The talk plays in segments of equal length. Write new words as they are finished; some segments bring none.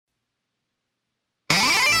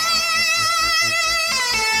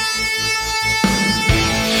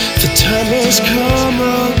time has come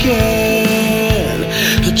again.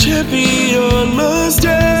 The champion must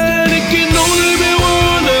stand. It can only be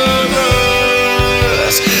one of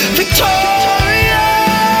us. Victorious.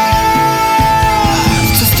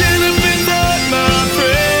 So stand up in that, my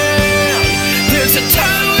friend. There's a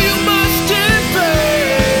title you must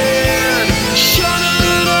defend. Shut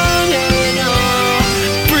it on,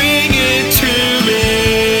 bring it to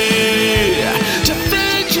me.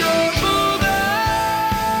 Defend your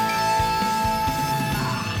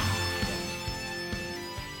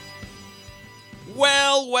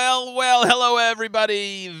Well, hello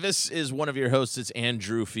everybody. This is one of your hosts. It's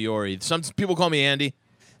Andrew Fiore. Some people call me Andy.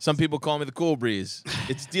 Some people call me the Cool Breeze.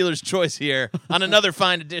 It's dealer's choice here on another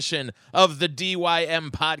fine edition of the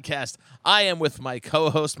DYM podcast. I am with my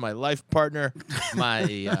co-host, my life partner, my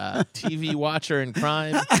TV watcher in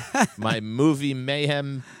crime, my movie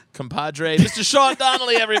mayhem compadre, Mr. Sean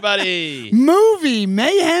Donnelly, everybody. Movie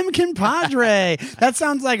Mayhem Compadre. That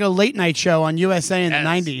sounds like a late night show on USA in the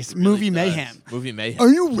 90s. Really Movie does. Mayhem. Movie Mayhem. Are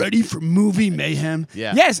you ready for Movie Mayhem?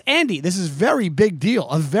 Yeah. Yes, Andy, this is a very big deal,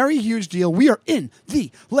 a very huge deal. We are in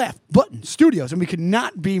the Left Button Studios, and we could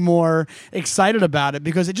not be more excited about it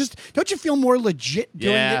because it just, don't you feel more legit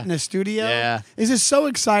doing it in the studio? Yeah. This is so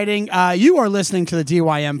exciting. You are listening to the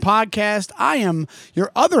DYM podcast. I am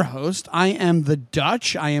your other host. I am the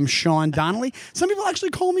Dutch. I am Sean Donnelly. Some people actually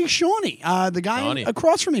call me Shawnee. The guy Shawnee.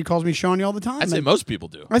 across from me calls me Shawnee all the time. I'd say most people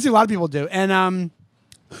do. I see a lot of people do. And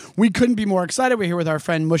we couldn't be more excited. We're here with our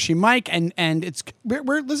friend Mushy Mike, and it's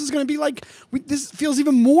this is going to be like this feels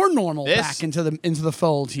even more normal back into the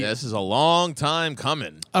fold here. This is a long time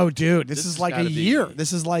coming. Oh, dude, this is like a year.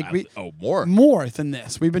 This is like more than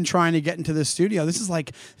this. We've been trying to get into this studio. This is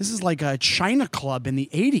like a China club in the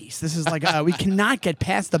 80s. This is like we cannot get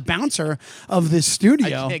past the bouncer of this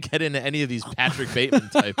studio. I can't get into any of these Patrick Bateman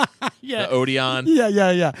type. Yeah. The Odeon.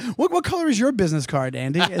 Yeah. What color is your business card,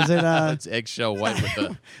 Andy? Is it it's eggshell white with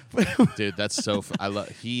the dude, that's so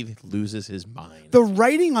he loses his mind. The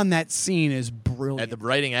writing on that scene is brilliant. The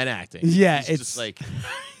writing and acting. Yeah, it's just like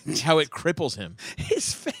how it cripples him.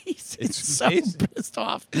 His face is so amazing. pissed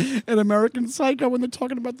off in American Psycho when they're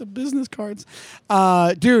talking about the business cards.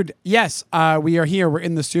 Dude, yes, we are here. We're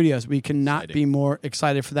in the studios. We cannot be more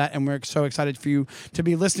excited for that, and we're so excited for you to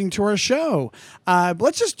be listening to our show. But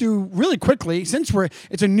let's just do really quickly, since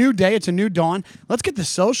it's a new day, it's a new dawn, let's get the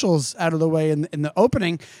socials out of the way in the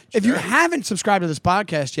opening. Sure. If you haven't subscribed to this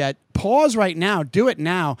podcast yet, pause right now. Do it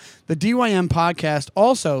now. The DYM podcast.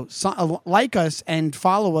 Also, like us and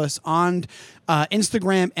follow us on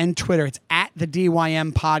Instagram and Twitter. It's at the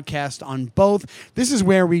DYM podcast on both. This is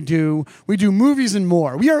where we do movies and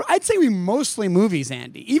more. I'd say we mostly movies,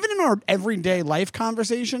 Andy. Even in our everyday life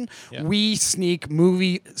conversation, we sneak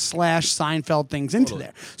movie / Seinfeld things into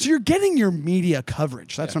there. So you're getting your media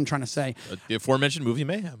coverage. That's what I'm trying to say. The aforementioned Movie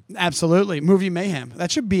Mayhem. Absolutely. Movie Mayhem.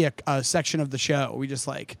 That should be a section of the show. We just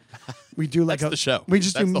we do like the show. We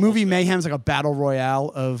just do Movie Mayhem's like a battle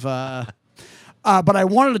royale of but I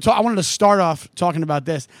wanted to start off talking about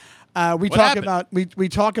this. We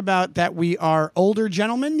talk about that we are older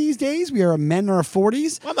gentlemen these days. We are men in our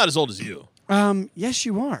 40s. Well, I'm not as old as you. Yes,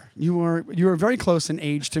 you are. You are very close in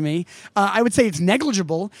age to me. I would say it's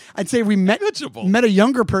negligible. I'd say we met a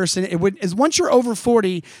younger person. Once you're over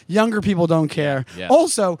 40, younger people don't care. Yeah.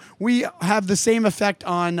 Also, we have the same effect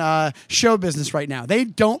on show business right now. They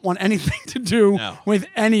don't want anything to do with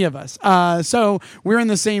any of us. So we're in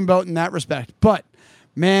the same boat in that respect. But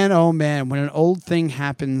man, oh man, when an old thing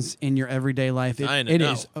happens in your everyday life, it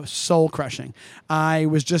is soul crushing. I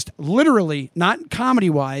was just literally, not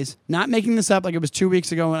comedy-wise, not making this up like it was 2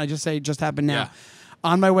 weeks ago, and I just say it just happened now. Yeah.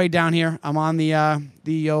 On my way down here, I'm on the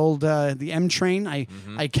M train. I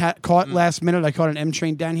caught last minute. I caught an M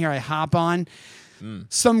train down here. I hop on.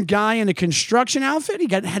 Some guy in a construction outfit. He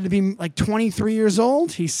had to be like 23 years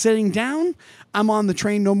old. He's sitting down. I'm on the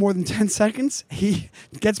train no more than 10 seconds. He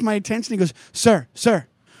gets my attention. He goes, Sir,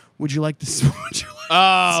 would you like this?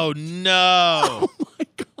 Oh, no. Oh, my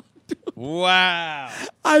God. Dude. Wow.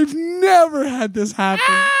 I've never had this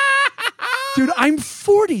happen. Dude, I'm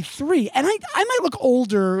 43, and I might look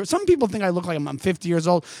older. Some people think I look like I'm 50 years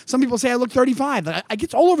old. Some people say I look 35. I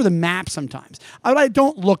get all over the map sometimes. I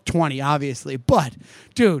don't look 20, obviously. But,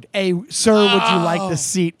 dude, sir, would you like the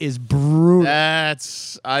seat is brutal. I'm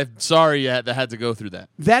sorry that had to go through that.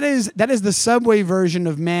 That is the Subway version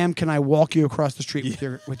of, ma'am, can I walk you across the street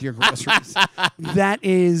with your groceries?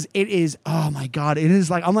 It is, oh, my God. It is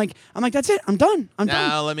like, I'm like, that's it. I'm done.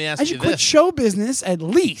 Now, let me ask you this. I should quit show business at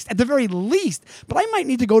the very least. But I might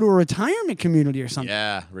need to go to a retirement community or something.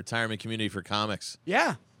 Yeah, retirement community for comics.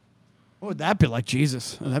 Yeah. What would that be like?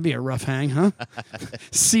 Jesus, that'd be a rough hang, huh?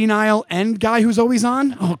 Senile and guy who's always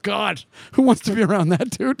on. Oh God, who wants to be around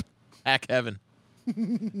that dude? Hack heaven.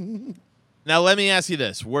 Now let me ask you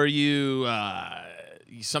this: were you?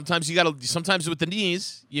 Sometimes with the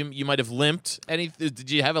knees, you might have limped.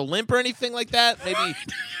 Did you have a limp or anything like that? Maybe.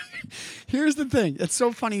 Here's the thing. It's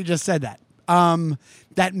so funny you just said that.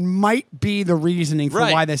 That might be the reasoning for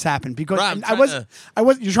why this happened, because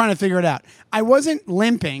you're trying to figure it out. I wasn't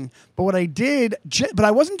limping, but what I did, but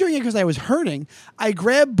I wasn't doing it because I was hurting. I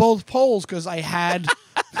grabbed both poles because I had,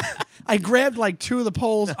 I grabbed like two of the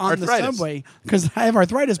poles on the subway because I have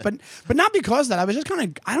arthritis, but not because of that. I was just kind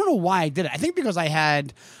of, I don't know why I did it. I think because I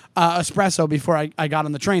had espresso before I got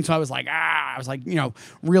on the train, so I was like,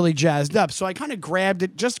 really jazzed up. So I kind of grabbed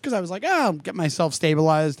it just because I was like, get myself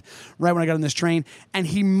stabilized right when I got on this train. And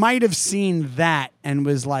he might have seen that and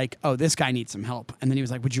was like, oh, this guy needs some help. And then he was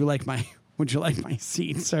like, would you like my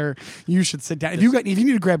seat, sir? You should sit down. If you need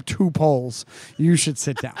to grab two poles, you should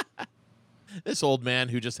sit down. This old man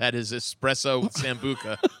who just had his espresso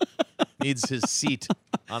sambuca needs his seat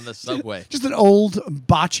on the subway. Just an old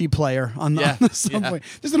bocce player on the subway.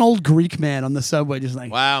 Yeah. Just an old Greek man on the subway, just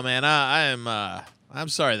like. Wow, man, I'm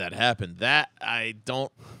sorry that happened. That I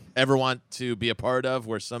don't ever want to be a part of,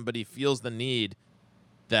 where somebody feels the need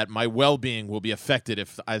that my well-being will be affected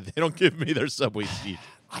if they don't give me their subway seat.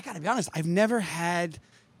 I gotta be honest.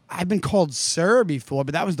 I've been called sir before,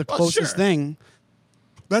 but that was the closest thing.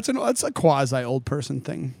 That's a quasi old person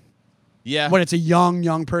thing. Yeah. When it's a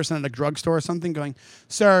young person at a drugstore or something going,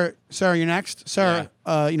 sir, you're next. Sir,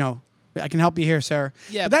 I can help you here, sir.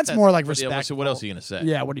 Yeah. But that's more like respect. So what else are you going to say?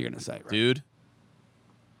 Yeah, what are you going to say? Right? Dude.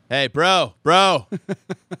 Hey, bro.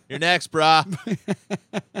 You're next, brah.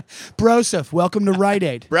 Broseph, welcome to Rite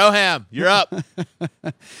Aid. Broham, you're up.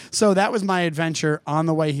 So that was my adventure on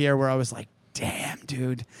the way here, where I was like, damn,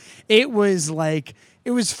 dude. It was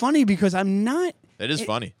funny because I'm not. It is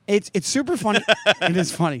funny. It's super funny. It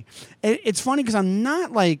is funny. It's funny because I'm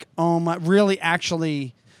not like really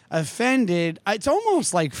actually offended. It's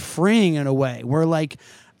almost like freeing in a way, where like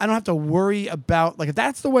I don't have to worry about, like, if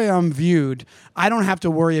that's the way I'm viewed, I don't have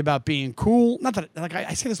to worry about being cool. Not that, like,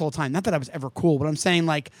 I say this all the time. Not that I was ever cool, but I'm saying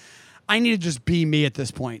like I need to just be me at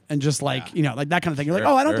this point and just like like that kind of thing. You're like,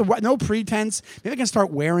 I don't have to no pretense. Maybe I can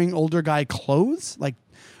start wearing older guy clothes, like.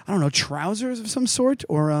 I don't know, trousers of some sort,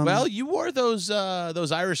 or well, you wore those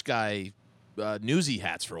Irish guy newsy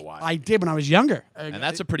hats for a while. I did when I was younger, and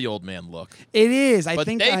that's a pretty old man look. It is.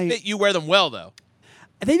 But you wear them well though.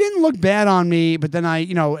 They didn't look bad on me, but then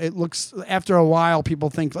it looks, after a while, people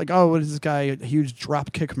think like, oh, what is this guy, a huge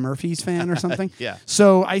Dropkick Murphys fan or something? Yeah.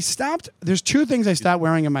 So I stopped. There's two things I stopped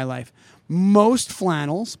wearing in my life. Most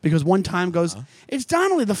flannels, because one time goes, it's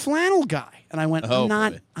Donnelly, the flannel guy. And I went,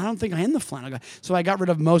 I don't think I am the flannel guy. So I got rid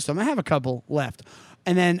of most of them. I have a couple left.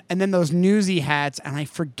 And then those newsy hats, and I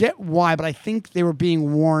forget why, but I think they were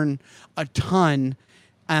being worn a ton.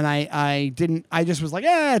 And I just was like,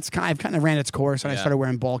 I've kind of ran its course. And I started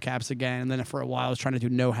wearing ball caps again. And then for a while, I was trying to do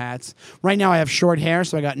no hats. Right now, I have short hair,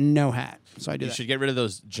 so I got no hat. So I do that. You should get rid of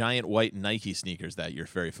those giant white Nike sneakers that you're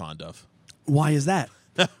very fond of. Why is that?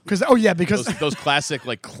 Because those classic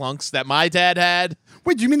like clunks that my dad had.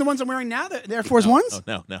 Wait, do you mean the ones I'm wearing now, the Air Force Ones?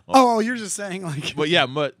 No. Oh, you're just saying like. But yeah,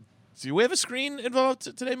 but do we have a screen involved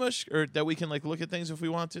today, Mush, or that we can like look at things if we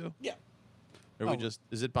want to? Yeah. Or we just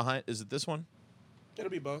is it behind? Is it this one?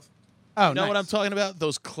 It'll be both. Oh, you know what I'm talking about?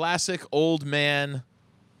 Those classic old man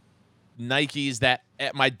Nikes that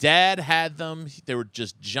my dad had them. They were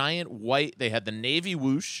just giant white. They had the navy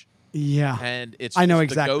whoosh. Yeah, and it's I know the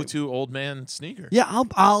exactly. go-to old man sneaker. Yeah,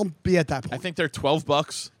 I'll be at that point. I think they're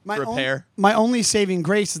 $12 for a pair. My only saving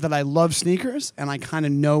grace is that I love sneakers, and I kind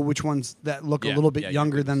of know which ones that look a little bit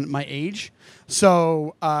younger than my age.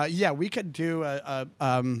 So we could do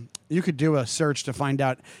you could do a search to find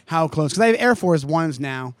out how close, because I have Air Force Ones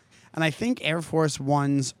now, and I think Air Force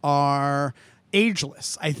Ones are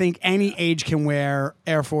ageless. I think any age can wear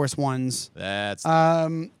Air Force Ones. That's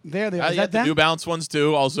there they are. Is that the New Balance ones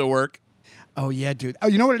too also work. Oh yeah, dude. Oh,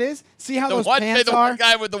 you know what it is? See how those pants the are? one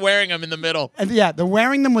guy with the wearing them in the middle. And they're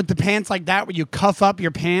wearing them with the pants like that, where you cuff up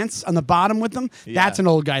your pants on the bottom with them. Yeah. That's an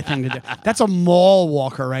old guy thing to do. That's a mall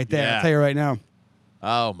walker right there. Yeah. I'll tell you right now.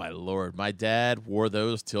 Oh my Lord, my dad wore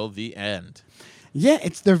those till the end. Yeah,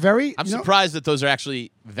 they're very. I'm surprised that those are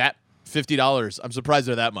actually that $50. I'm surprised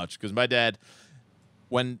they're that much, because my dad,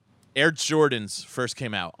 when Air Jordans first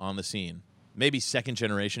came out on the scene, maybe second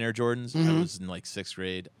generation Air Jordans, I was in like 6th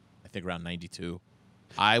grade, I think around 92.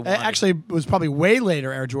 Actually, it was probably way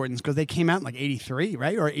later Air Jordans, because they came out in like 83,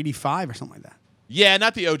 right? Or 85 or something like that. Yeah,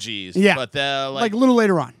 not the OGs. Yeah. But like a little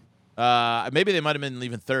later on. Maybe they might have been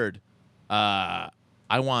even third.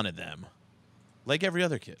 I wanted them like every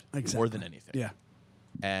other kid, more than anything. Yeah.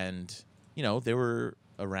 And, they were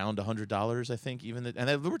around $100, I think, and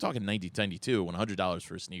we were talking 1992 when $100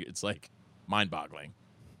 for a sneaker, it's like mind-boggling.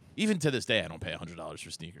 Even to this day, I don't pay $100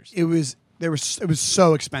 for sneakers. It was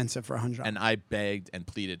so expensive for $100. And I begged and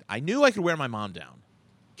pleaded. I knew I could wear my mom down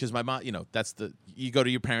because my mom, you go to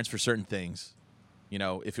your parents for certain things.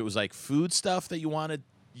 If it was like food stuff that you wanted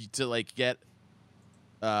to like get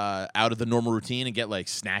out of the normal routine and get like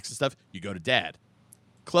snacks and stuff, you go to dad.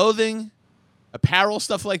 Clothing, apparel,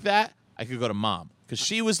 stuff like that, I could go to mom because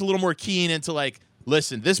she was a little more keen into like,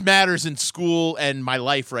 listen, this matters in school and my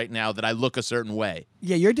life right now that I look a certain way.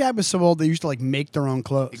 Yeah, your dad was so old they used to like make their own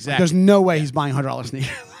clothes. Exactly. Like, there's no way he's buying $100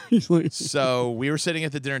 sneakers. So we were sitting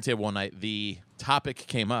at the dinner table one night. The topic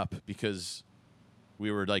came up because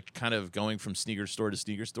we were like kind of going from sneaker store to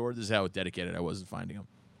sneaker store. This is how dedicated I was in finding them.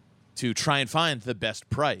 To try and find the best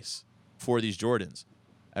price for these Jordans.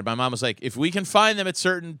 And my mom was like, if we can find them at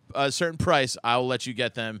a certain price, I'll let you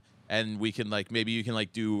get them. And we can like, maybe you can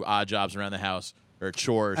like do odd jobs around the house or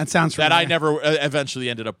chores. That sounds that I familiar. never eventually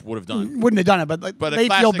would have done. Wouldn't have done it, but But a they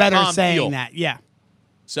feel classic better mom saying deal. that. Yeah.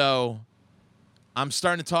 So I'm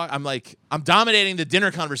starting to talk. I'm dominating the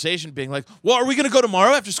dinner conversation, being like, well, are we going to go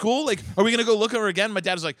tomorrow after school? Like, are we going to go look at her again? My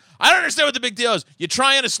dad was like, I don't understand what the big deal is. You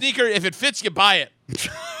try on a sneaker. If it fits, you buy it.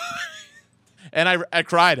 And I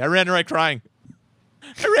cried. I ran to my crying.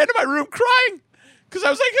 I ran to my room crying because I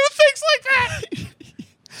was like, who thinks like that?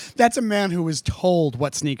 That's a man who was told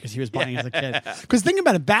what sneakers he was buying as a kid. Because think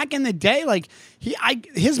about it, back in the day, like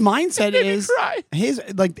his mindset is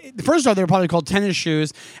first off, they were probably called tennis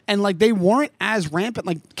shoes, and like they weren't as rampant.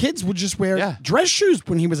 Like kids would just wear dress shoes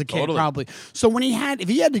when he was a kid, probably. So when if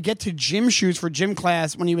he had to get to gym shoes for gym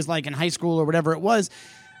class when he was like in high school or whatever it was.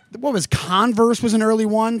 What was Converse was an early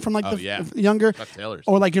one from like younger, Chuck Taylors.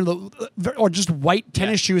 or like or just white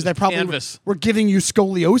tennis shoes that probably were giving you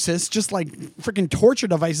scoliosis, just like freaking torture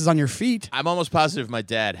devices on your feet. I'm almost positive my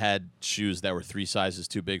dad had shoes that were 3 sizes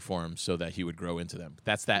too big for him so that he would grow into them.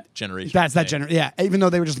 That's that generation. That's that generation. Yeah, even though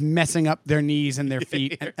they were just messing up their knees and their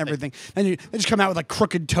feet and everything, and they just come out with like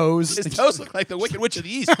crooked toes. His toes look like the Wicked Witch of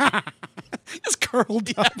the East. Just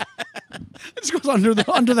curled up. It just goes under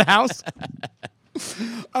the house.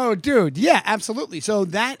 Oh, dude. Yeah, absolutely. So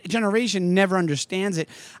that generation never understands it.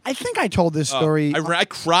 I think I told this story. I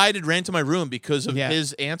cried and ran to my room because of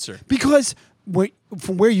his answer. Because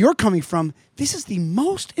from where you're coming from, this is the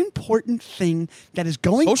most important thing that is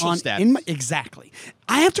going Social on status. in my, exactly.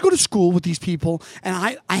 I have to go to school with these people,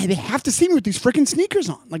 and they have to see me with these freaking sneakers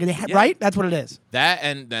on. Like right? That's what it is. That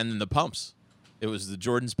and then the pumps. It was the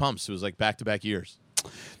Jordan's pumps. It was like back-to-back years.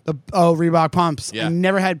 Reebok pumps. Yeah. I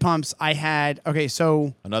never had pumps. I had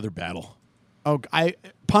Another battle.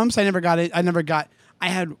 Pumps. I never got it. I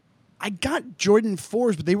got Jordan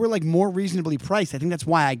 4s, but they were like more reasonably priced. I think that's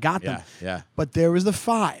why I got them. Yeah. But there was the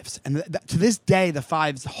 5s, and to this day, the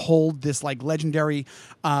 5s hold this like legendary,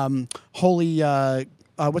 holy.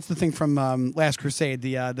 What's the thing from Last Crusade?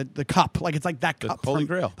 The cup. Like it's like that cup. Holy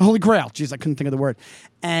Grail. The Holy Grail. Jeez, I couldn't think of the word.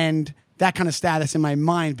 And that kind of status in my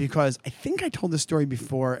mind because I think I told this story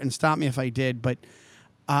before, and stop me if I did, but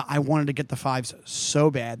I wanted to get the 5s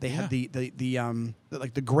so bad. They had the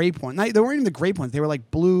like the grape one. They weren't even the grape ones. They were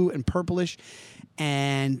like blue and purplish.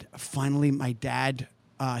 And finally, my dad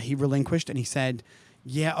he relinquished and he said,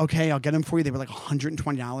 "Yeah, okay, I'll get them for you." They were like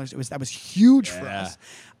 $120. That was huge for us.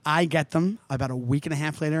 I get them about a week and a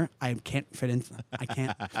half later. I can't fit into them. I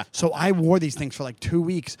can't. So I wore these things for like 2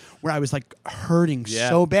 weeks where I was like hurting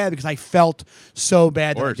so bad because I felt so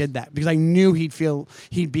bad that I did that because I knew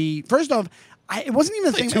he'd be, first off, it wasn't even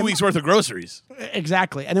a thing. Like 2 weeks worth of groceries.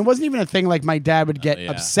 Exactly. And it wasn't even a thing like my dad would get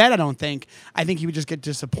upset, I don't think. I think he would just get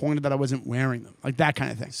disappointed that I wasn't wearing them. Like that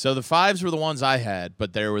kind of thing. So the 5s were the ones I had,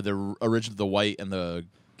 but they were the original, the white and the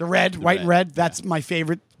white and red. That's my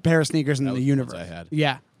favorite pair of sneakers in the universe. I had.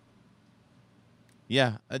 Yeah.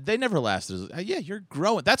 Yeah, they never lasted. You're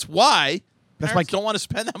growing. That's why parents don't want to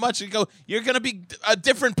spend that much and go, you're going to be a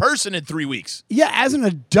different person in 3 weeks. Yeah, as an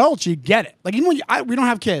adult, you get it. Like even when we don't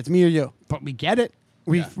have kids, me or you, but we get it.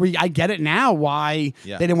 I get it now why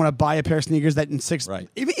they didn't want to buy a pair of sneakers that in 6 even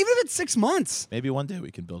if it's 6 months. Maybe one day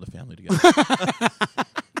we can build a family together.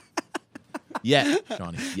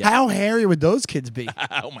 Johnny. Yeah. How hairy would those kids be?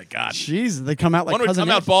 Oh my God. Jeez, they come out like one would come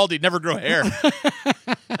out bald. He'd never grow hair.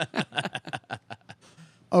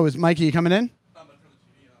 Oh, is Mikey coming in?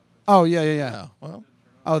 Oh, yeah. Oh,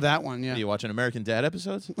 well. That one, yeah. Are you watching American Dad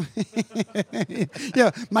episodes?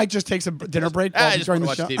 Yeah, Mike just takes a dinner break I just during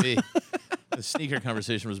want the to show. watch TV. The sneaker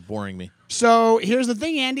conversation was boring me. So here's the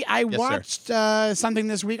thing, Andy. I Yes, watched something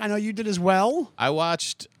this week. I know you did as well. I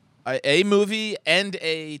watched A movie and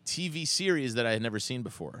a TV series that I had never seen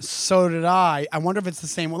before. So did I. I wonder if it's the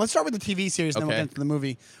same one. Let's start with the TV series, and then we'll Okay. get into the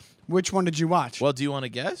movie. Which one did you watch? Well, do you want to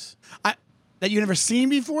guess? That you never seen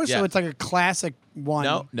before, Yeah. so it's like a classic one.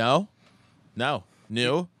 No.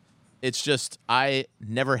 New. It's just I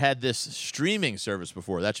never had this streaming service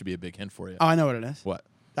before. That should be a big hint for you. Oh, I know what it is. What?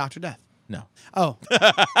 Dr. Death. No. Oh,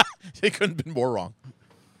 It couldn't have been more wrong.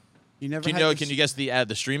 you never Can had you know? this- Can you guess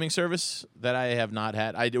the streaming service that I have not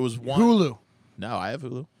had? It was one. Hulu. No, I have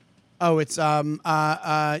Hulu. Oh, it's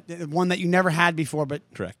one that you never had before, but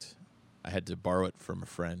Correct. I had to borrow it from a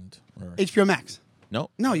friend. Or, HBO Max. no.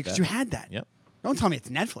 No, not because that. you had that. Yep. Don't tell me it's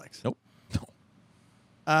Netflix. Nope.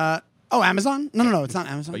 No. Oh, Amazon? No, it's not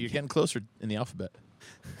Amazon. Oh, you're getting closer in the alphabet.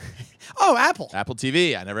 Oh, Apple. Apple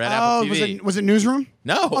TV. I never had Oh, Apple TV. was it Newsroom?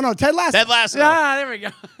 No. Oh no, Ted Lasso. Ted Lasso. Yeah, there we go.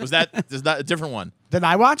 Was that a different one? That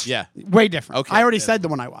I watched? Yeah. Way different. Okay, I already good. said the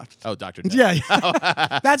one I watched. Oh, Dr. Death.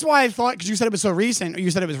 Yeah. That's why I thought, because you said it was so recent, or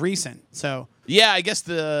you said it was recent. So Yeah, I guess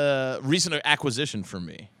the recent acquisition for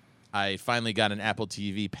me. I finally got an Apple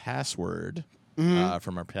TV password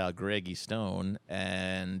from our pal Greggy Stone,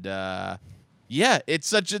 and yeah, it's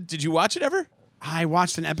such a. Did you watch it ever? I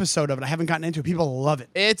watched an episode of it. I haven't gotten into it. People love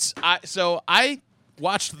it. So I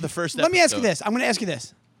watched the first. Let me ask you episode. this. I'm going to ask you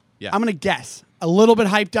this. Yeah. I'm going to guess. A little bit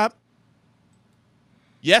hyped up.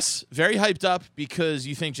 Yes, very hyped up because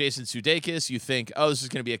you think Jason Sudeikis, you think, oh, this is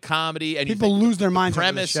going to be a comedy, and People you think lose their the minds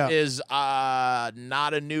over this premise show. is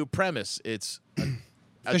not a new premise. It's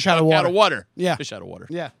a Fish out of duck water. Out of water. Yeah. Fish out of water.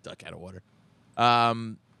 Yeah. Duck out of water.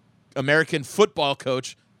 American football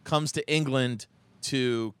coach comes to England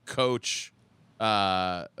to coach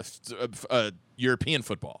European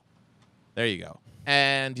football. There you go.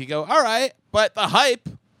 And you go, all right, but the hype,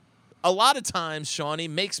 a lot of times, Shawnee,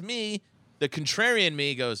 makes me, the contrarian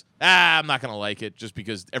me, goes, I'm not going to like it just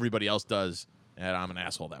because everybody else does, and I'm an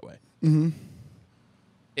asshole that way. Mm-hmm.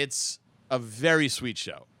 It's a very sweet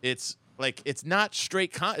show. It's like, it's not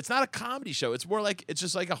straight, it's not a comedy show. It's more like, it's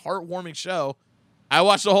just like a heartwarming show. I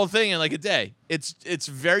watched the whole thing in like a day. It's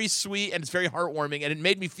very sweet and it's very heartwarming, and it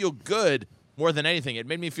made me feel good more than anything. It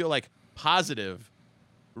made me feel like positive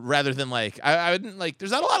rather than like I didn't like.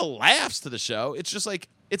 There's not a lot of laughs to the show. It's just like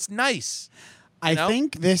it's nice. I know?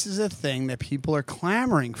 think this is a thing that people are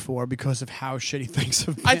clamoring for because of how shitty things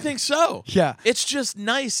have been. I think so. Yeah. It's just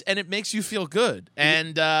nice and it makes you feel good.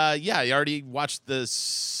 And yeah, I already watched the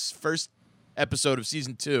first episode of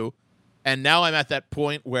season 2, and now I'm at that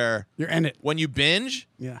point where You're in it. when you binge.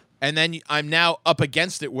 Yeah. And then I'm now up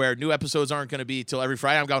against it where new episodes aren't going to be till every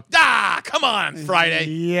Friday. I'm going, come on, Friday.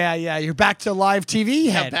 Yeah. You're back to live TV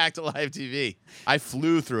Yeah, head. back to live TV. I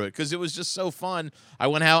flew through it because it was just so fun. I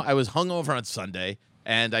went out. I was hungover on Sunday,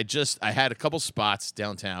 and I had a couple spots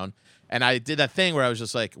downtown, and I did that thing where I was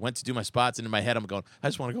just like, went to do my spots, and in my head I'm going, I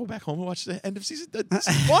just want to go back home and watch the end of season 1. I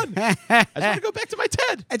just want to go back to my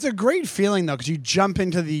TED. It's a great feeling though, because you jump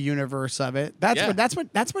into the universe of it. That's Yeah.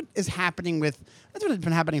 what is happening with. That's what has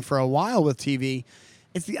been happening for a while with TV.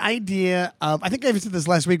 It's the idea of. I think I even said this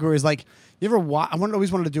last week, where it's like, you ever watch?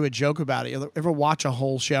 Always wanted to do a joke about it. You ever watch a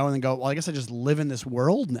whole show and then go, well, I guess I just live in this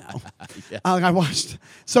world now. Yeah. Like I watched.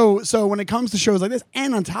 So when it comes to shows like this,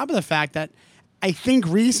 and on top of the fact that I think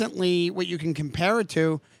recently what you can compare it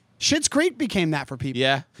to, Schitt's Creek became that for people.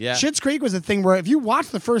 Yeah. Schitt's Creek was a thing where if you watch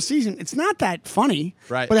the first season, it's not that funny,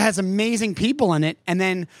 Right. but it has amazing people in it. And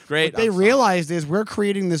then Great what they ensemble. realized is we're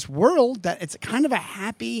creating this world that it's kind of a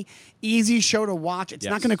happy, easy show to watch. It's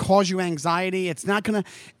not Yes. going to cause you anxiety. It's not going to.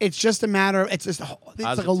 It's just a matter. It's like a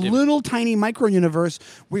Positivity. little tiny micro universe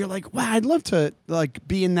where you're like, wow, I'd love to like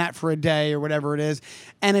be in that for a day or whatever it is.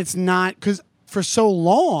 And it's not, because for so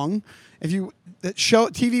long,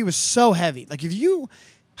 TV was so heavy. Like if you.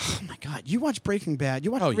 Oh my God! You watch Breaking Bad. You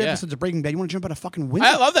watch 3 yeah. episodes of Breaking Bad. You want to jump out a fucking window.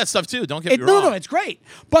 I love that stuff too. Don't get me wrong. No, it's great.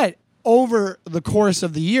 But over the course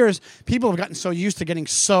of the years, people have gotten so used to getting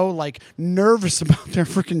so like nervous about their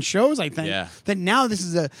freaking shows. I think Yeah. that now this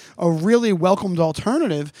is a really welcomed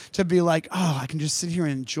alternative to be like, oh, I can just sit here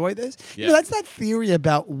and enjoy this. You know, Yeah. that's that theory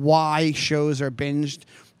about why shows are binged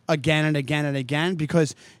again and again and again,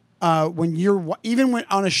 because when even when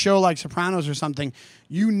on a show like Sopranos or something,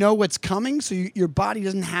 you know what's coming, so your body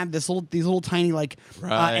doesn't have these little tiny like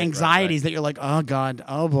anxieties that you're like, oh God,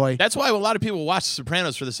 oh boy. That's why a lot of people watch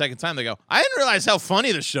Sopranos for the second time. They go, I didn't realize how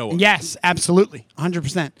funny the show was. Yes, absolutely,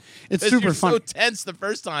 100%. It's super You're fun. so tense the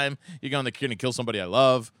first time. You're going, they're going to kill somebody I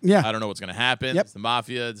love. Yeah. I don't know what's going to happen. Yep. It's the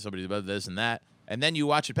mafia. Somebody's about this and that. And then you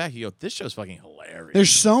watch it back. You go, this show's fucking hilarious. There's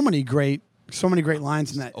so many great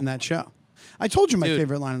lines in that show. I told you my Dude.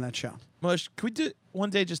 favorite line in that show. Mush, can we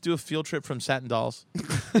one day just do a field trip from Satin Dolls?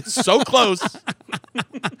 It's so close.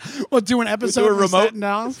 We'll do an episode a of remote Satin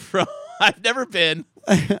Dolls. I've never been.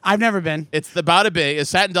 I've never been. It's the Bada Bing.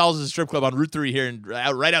 Satin Dolls is a strip club on Route 3 here,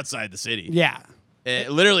 right outside the city. Yeah.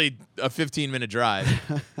 Literally a 15-minute drive.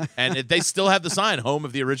 And they still have the sign, home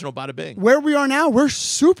of the original Bada Bing. Where we are now, we're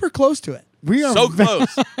super close to it. We are So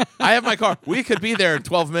close. I have my car. We could be there in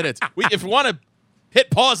 12 minutes. If we want to hit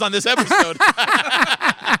pause on this episode.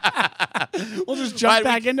 We'll just jump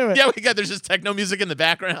back into it. Yeah, there's just techno music in the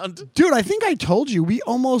background. Dude, I think I told you, we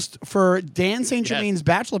almost, for Dan St. Germain's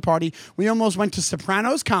bachelor party, we almost went to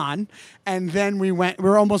Sopranos Con, and then we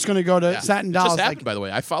were almost going to go to Satin Dolls. It just happened, by the way.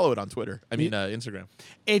 I follow it on Twitter. Instagram.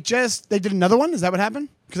 They did another one? Is that what happened?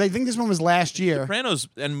 Because I think this one was last year. Sopranos,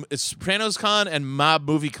 and it's Sopranos Con and Mob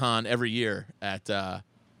Movie Con every year at,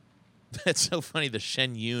 it's so funny, the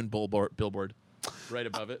Shen Yun billboard right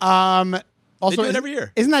above it. Also, they do it every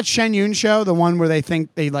year. Isn't that Shen Yun show the one where they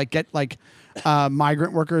think they get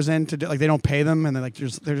migrant workers in to do, they don't pay them and they're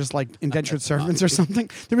just like indentured servants or something?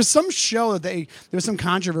 There was some show that there was some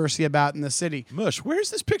controversy about in the city. Mush,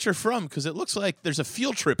 where's this picture from? Because it looks like there's a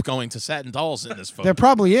field trip going to Satin Dolls in this photo. There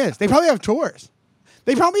probably is. They probably have tours.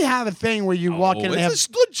 They probably have a thing where you walk in and they have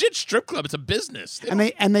a legit strip club. It's a business.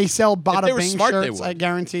 They sell Bada they were Bing smart, they shirts. would. I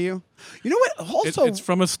guarantee you. You know what? Also, it's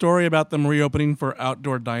from a story about them reopening for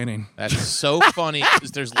outdoor dining. That's so funny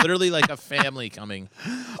because there's literally like a family coming.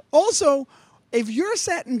 Also, if you're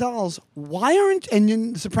Satin Dolls, why aren't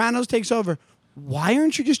and Sopranos takes over? Why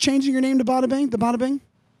aren't you just changing your name to Bada Bing? The Bada Bing?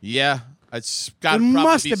 Yeah, it's got There probably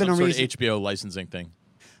must be have been some a sort reason. of HBO licensing thing.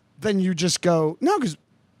 Then you just go no because.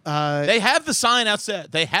 They have the sign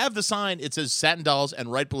outside. They have the sign. It says Satin Dolls,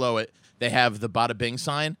 and right below it, they have the Bada Bing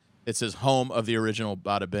sign. It says home of the original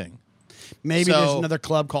Bada Bing. Maybe there's another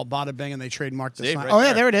club called Bada Bing, and they trademarked the sign.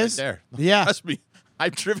 Right There it is. Right there. Yeah. Trust me.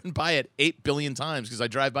 I've driven by it 8 billion times because I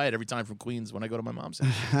drive by it every time from Queens when I go to my mom's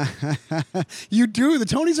house. You do the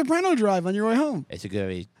Tony Soprano drive on your way home. It's a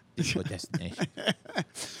good destination.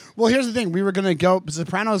 Well, here's the thing: we were gonna go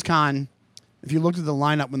Sopranos Con. If you looked at the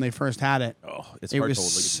lineup when they first had it, It's it hard was to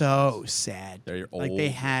look at so sad. They're Like old. they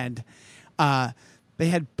had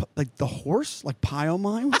like the horse, like Pile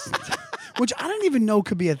Mine, which I don't even know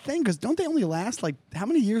could be a thing because don't they only last like how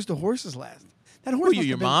many years do horses last? That horse. Who are you, must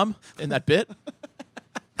your have been- mom in that bit?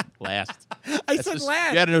 Last. I said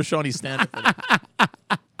last. You had to know Shawnee stand up for that.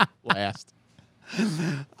 Last.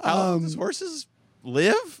 How long does horses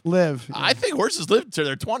live? Live. I think horses live to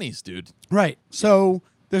their 20s, dude. Right. So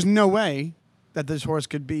there's no way that this horse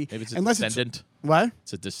could be Maybe it's a unless descendant. What?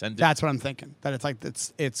 It's a descendant. That's what I'm thinking. That it's like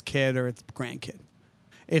it's kid or it's grandkid.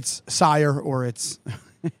 It's sire or it's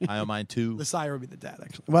I owe mine too. the sire would be the dad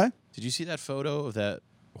actually. What? Did you see that photo of that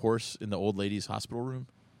horse in the old lady's hospital room?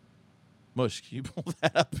 Mush, can you pull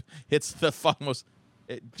that up? It's the most.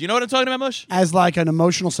 Do you know what I'm talking about, Mush? As like an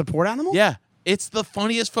emotional support animal? Yeah. It's the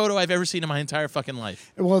funniest photo I've ever seen in my entire fucking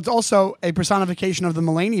life. Well, it's also a personification of the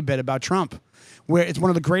Mulaney bit about Trump, where it's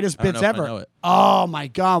one of the greatest I don't bits know if I ever. know it. Oh my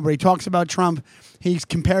God, where he talks about Trump, he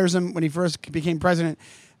compares him when he first became president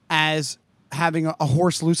as having a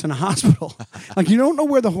horse loose in a hospital. Like you don't know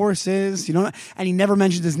where the horse is, and he never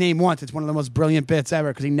mentions his name once. It's one of the most brilliant bits ever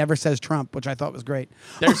because he never says Trump, which I thought was great.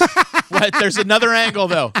 There's another angle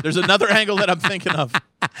though. There's another angle that I'm thinking of.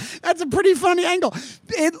 That's a pretty funny angle.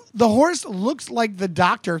 The horse looks like the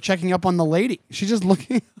doctor checking up on the lady. She's just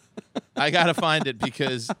looking. I gotta find it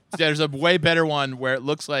because there's a way better one where it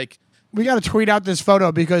looks like We got to tweet out this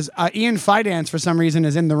photo because Ian Fidance, for some reason,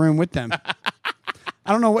 is in the room with them.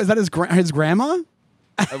 I don't know. Is that his grandma?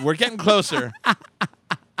 we're getting closer.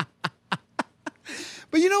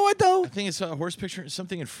 But you know what, though? I think it's a horse picture,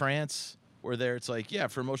 something in France where it's like,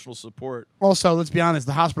 for emotional support. Also, let's be honest.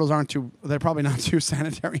 The hospitals they're probably not too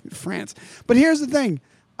sanitary in France. But here's the thing.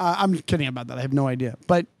 I'm kidding about that. I have no idea.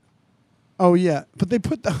 But, oh, yeah. But they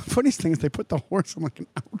put the funniest thing is they put the horse in like an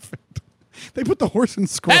outfit. They put the horse in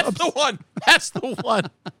scrubs. That's the one. That's the one.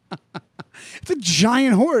 It's a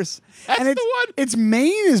giant horse. That's and the one. Its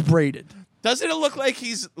mane is braided. Doesn't it look like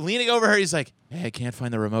he's leaning over her? He's like, hey, I can't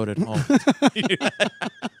find the remote at home.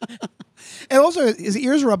 And also, his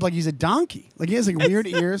ears are up like he's a donkey. Like he has like weird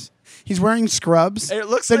ears. He's wearing scrubs. It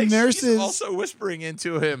looks the like nurses she's also whispering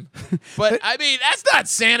into him. But, I mean, that's not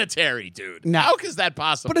sanitary, dude. No. How is that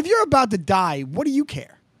possible? But if you're about to die, what do you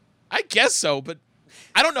care? I guess so, but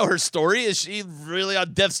I don't know her story. Is she really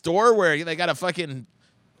on death's door where they got a fucking...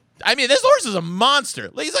 I mean, this horse is a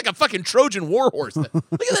monster. He's like a fucking Trojan war horse. Look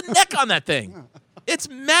at the neck on that thing. It's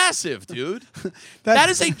massive, dude. That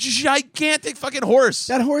is a gigantic fucking horse.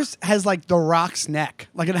 That horse has like the Rock's neck.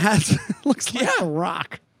 Like it has, looks like the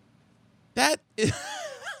Rock. But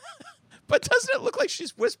doesn't it look like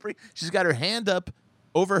she's whispering? She's got her hand up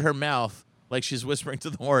over her mouth, like she's whispering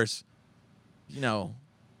to the horse,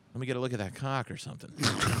 let me get a look at that cock or something.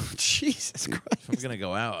 Jesus Christ. If I'm going to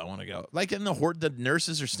go out, I want to go. Like in the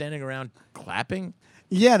nurses are standing around clapping.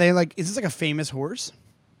 Yeah, is this like a famous horse?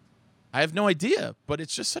 I have no idea, but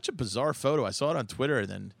it's just such a bizarre photo. I saw it on Twitter, and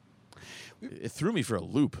then it threw me for a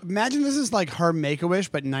loop. Imagine this is like her Make-A-Wish,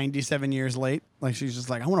 but 97 years late. Like she's just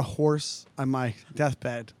like, I want a horse on my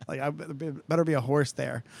deathbed. Like I better be a horse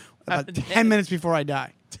there. About 10 minutes before I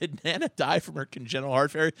die. Did Nana die from her congenital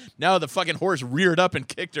heart failure? No, the fucking horse reared up and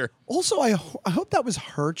kicked her. Also, I hope that was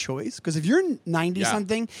her choice, because if you're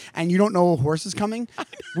 90-something and you don't know a horse is coming,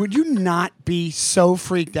 would you not be so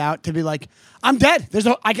freaked out to be like, I'm dead.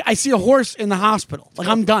 I see a horse in the hospital. Like,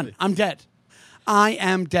 I'm done. I'm dead. I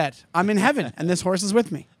am dead. I'm in heaven, and this horse is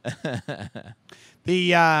with me.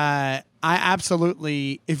 I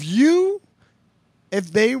absolutely,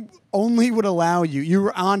 if they only would allow you, you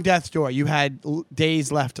were on death's door, you had days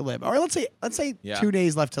left to live, or let's say 2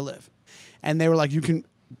 days left to live, and they were like, you can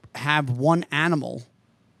have one animal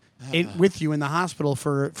with you in the hospital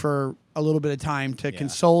for a little bit of time to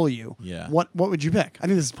console you. Yeah. What would you pick? I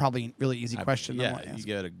think this is probably a really easy question. You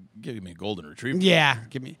gotta give me a golden retriever. Yeah,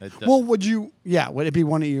 give me. Well, would you? Yeah, would it be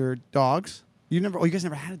one of your dogs? You guys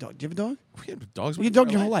never had a dog. Do you have a dog? We had dogs. You had a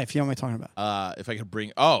dog your whole life. You know what I'm talking about? If I could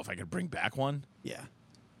bring back one. Yeah.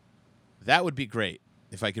 That would be great.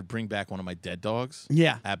 If I could bring back one of my dead dogs.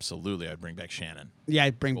 Yeah. Absolutely, I'd bring back Shannon. Yeah,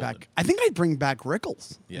 I think I'd bring back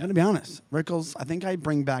Rickles. Yeah. I'm gonna be honest. Rickles. I think I'd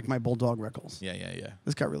bring back my bulldog Rickles. Yeah.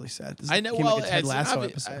 This got really sad. I know. Well, like a Ted Lasso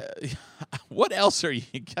episode. What else are you?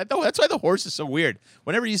 No, that's why the horse is so weird.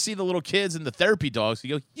 Whenever you see the little kids and the therapy dogs,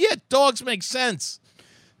 you go, "Yeah, dogs make sense."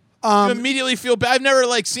 You immediately feel bad. I've never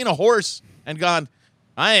seen a horse and gone,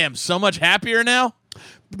 "I am so much happier now."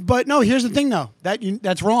 But no, here's the thing though.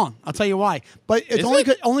 That's wrong. I'll tell you why. But it's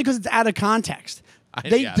only because it's out of context.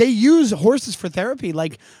 They use horses for therapy.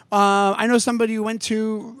 Like I know somebody who went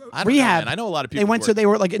to rehab. I know a lot of people. They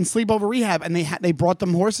were like in sleepover rehab, and they brought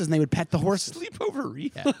them horses, and they would pet the horses. Sleepover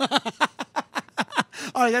rehab.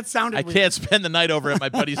 All right, that sounded. I can't spend the night over at my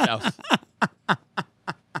buddy's house.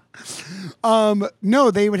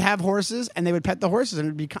 No, they would have horses, and they would pet the horses, and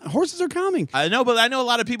it'd be horses are calming. I know, but I know a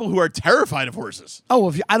lot of people who are terrified of horses.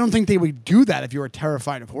 Oh, I don't think they would do that if you were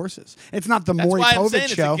terrified of horses. It's not the Maury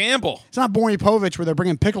Povich show. It's a gamble. It's not Maury Povich where they're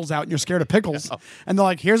bringing pickles out and you're scared of pickles, and they're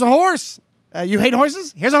like, "Here's a horse. You hate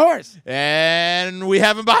horses? Here's a horse." And we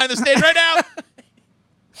have him behind the stage right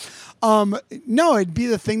now. No, it'd be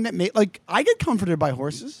the thing that made I get comforted by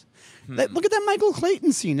horses. Look at that Michael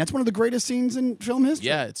Clayton scene. That's one of the greatest scenes in film history.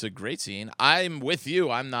 Yeah, it's a great scene. I'm with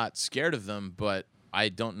you. I'm not scared of them, but I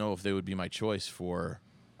don't know if they would be my choice for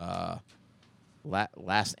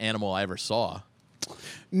last animal I ever saw.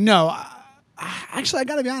 No, actually, I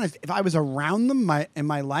got to be honest. If I was around them in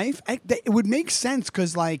my life, it would make sense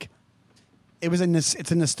because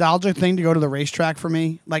it's a nostalgia thing to go to the racetrack for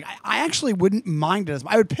me. Like I actually wouldn't mind it.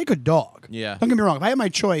 I would pick a dog. Yeah. Don't get me wrong. If I had my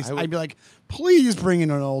choice, I'd be like, please bring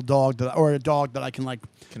in an old dog or a dog that I can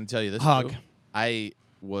Can I tell you this? Hug. Too? I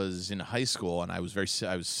was in high school and I was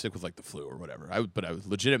I was sick with the flu or whatever. But I was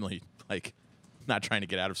legitimately not trying to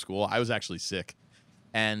get out of school. I was actually sick.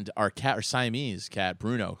 And our Siamese cat,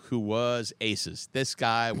 Bruno, who was aces. This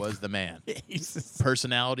guy was the man. Aces.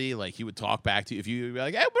 Personality, he would talk back to you. If you would be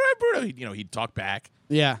like, "Hey, Bruno," he'd talk back.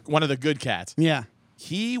 Yeah. One of the good cats. Yeah.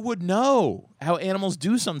 He would know how animals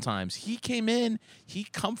do sometimes. He came in, he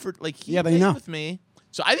played with me.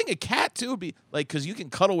 So I think a cat, too, would be, because you can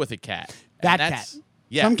cuddle with a cat. That cat.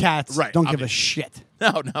 Yeah. Some cats don't give a shit.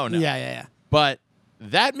 No. Yeah. But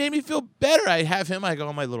that made me feel better. I have him. I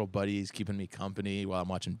go, my little buddy. He's keeping me company while I'm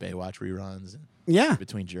watching Baywatch reruns. And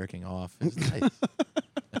between jerking off. It's nice.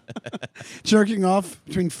 Jerking off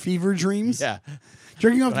between fever dreams? Yeah.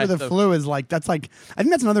 Jerking off with the flu is I think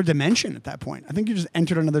that's another dimension at that point. I think you just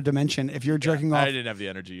entered another dimension if you're jerking off. I didn't have the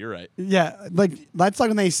energy. You're right. Yeah. That's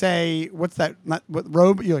when they say, what's that?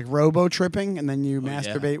 You're robo tripping and then you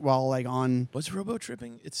masturbate while on. What's robo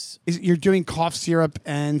tripping? You're doing cough syrup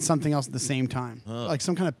and something else at the same time. Like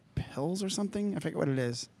some kind of pills or something. I forget what it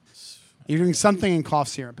is. You're doing something in cough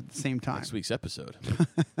syrup at the same time. Next week's episode.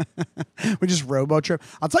 We just robo trip.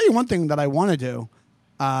 I'll tell you one thing that I want to do.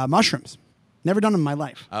 Mushrooms. Never done them in my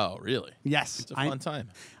life. Oh, really? Yes. It's a fun time.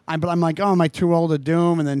 But I'm like, am I too old to do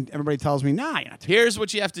them? And then everybody tells me, nah, you're not too old. Here's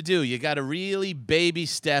what you have to do. You got to really baby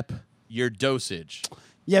step your dosage.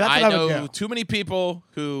 Yeah, that's what I would do. I know too many people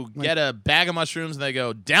who get a bag of mushrooms and they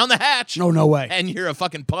go down the hatch. No way. And you're a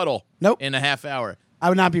fucking puddle. Nope. In a half hour. I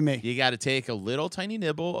would not be me. You got to take a little tiny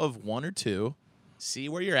nibble of one or two, see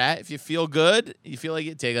where you're at. If you feel good, you feel like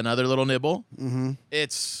you take another little nibble. Mm-hmm.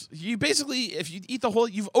 It's you basically, if you eat the whole,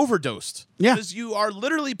 you've overdosed. Yeah, because you are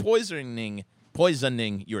literally poisoning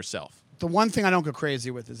yourself. The one thing I don't go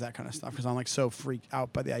crazy with is that kind of stuff because I'm like so freaked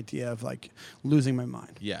out by the idea of like losing my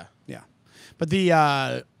mind. Yeah. Yeah. But maybe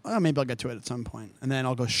I'll get to it at some point, and then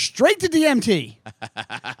I'll go straight to DMT.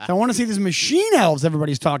 I want to see these machine elves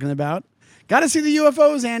everybody's talking about. Got to see the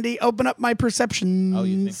UFOs, Andy. Open up my perceptions. Oh,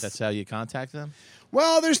 you think that's how you contact them?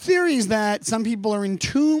 Well, there's theories that some people are in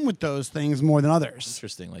tune with those things more than others.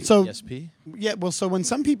 Interesting, like so, ESP? Yeah, well, so when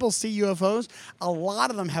some people see UFOs, a lot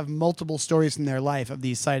of them have multiple stories in their life of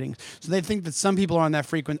these sightings. So they think that some people are on that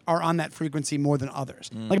frequency more than others.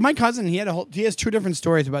 Like my cousin, he has 2 different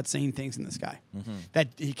stories about seeing things in the sky that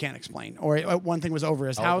he can't explain. Or one thing was over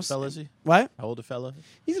his house. How old a fella is he? What? How old a fella?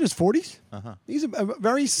 He's in his 40s. He's a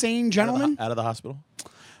very sane gentleman. Out of the hospital?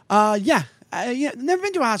 Yeah. Never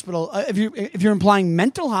been to a hospital. If you're implying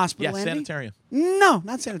mental hospital, Yeah, Andy? sanitarium. No,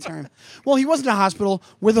 not sanitarium. Well, he was in a hospital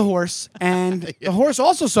with a horse, and the horse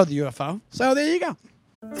also saw the UFO. So there you go.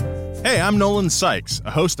 Hey, I'm Nolan Sykes,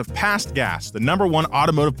 a host of Past Gas, the #1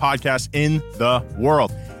 automotive podcast in the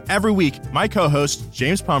world. Every week, my co-hosts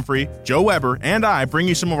James Pumphrey, Joe Weber, and I bring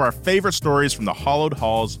you some of our favorite stories from the hallowed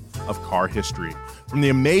halls of car history. From the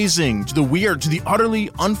amazing to the weird to the utterly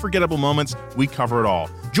unforgettable moments, we cover it all.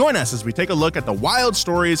 Join us as we take a look at the wild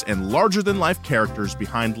stories and larger-than-life characters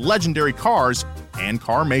behind legendary cars and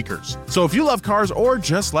car makers. So if you love cars or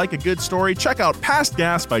just like a good story, check out Past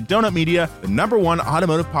Gas by Donut Media, the #1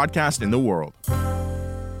 automotive podcast in the world.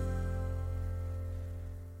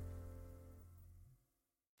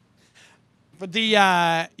 But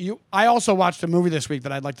I also watched a movie this week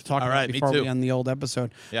that I'd like to talk All about right, me before too. we end the old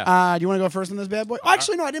episode. Yeah. Do you want to go first on this bad boy? Oh,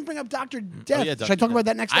 actually, no, I didn't bring up Dr. Death. Oh, yeah, Should I talk about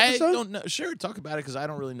that next episode? I don't know. Sure, talk about it because I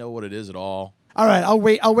don't really know what it is at all. All right, I'll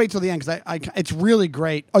wait till the end because it's really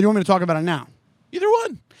great. Oh, you want me to talk about it now? Either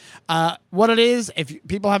one. What it is, if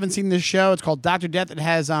people haven't seen this show, it's called Dr. Death. It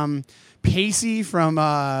has Pacey from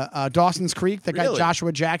Dawson's Creek, the guy Really?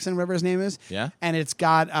 Joshua Jackson, whatever his name is. Yeah. And it's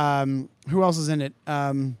got who else is in it?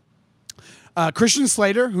 Christian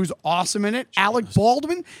Slater, who's awesome in it. Alec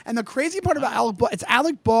Baldwin. And the crazy part about it's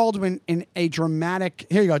Alec Baldwin in a dramatic.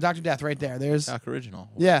 Here you go, Dr. Death right there. There's Doc original.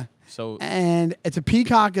 yeah. So And it's a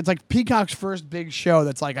Peacock. It's like Peacock's first big show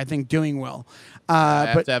that's like I think doing well. I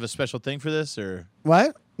have But to have a special thing for this, or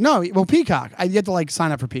what? No, well Peacock. You have to like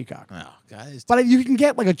sign up for Peacock. oh, guys. But you can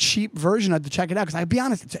get like a cheap version of it to check it out because I'll be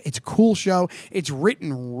honest, it's a cool show. It's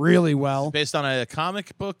written really well. Based on a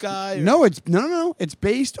comic book guy? Or? No, it's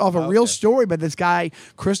based off a real okay. story by this guy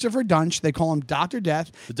Christopher Dunch. They call him Dr.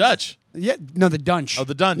 Death. The Dutch. Yeah, no, the Dunch. Oh,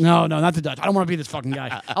 the Dunch. No, not the Dutch. I don't want to be this fucking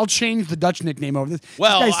guy. I'll change the Dutch nickname over this.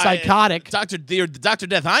 Well, this guy's psychotic. The Dr.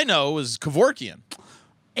 Death I know was Kevorkian.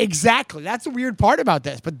 Exactly. That's the weird part about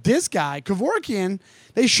this. But this guy, Kevorkian,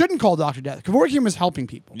 they shouldn't call Dr. Death. Kevorkian was helping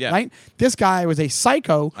people, Yeah. right? This guy was a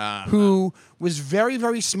psycho who was very,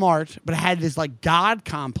 very smart, but had this like God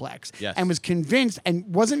complex Yes. and was convinced and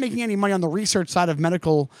wasn't making any money on the research side of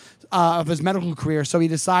his medical career. So he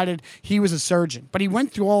decided he was a surgeon. But he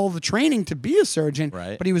went through all the training to be a surgeon,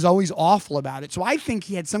 Right. but he was always awful about it. So I think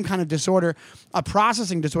he had some kind of disorder, a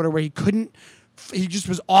processing disorder where he just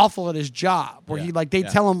was awful at his job where Yeah. they'd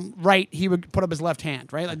tell him right, he would put up his left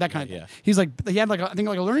hand, right? Like that kind of thing. Yeah. He's like, he had I think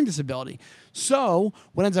a learning disability. So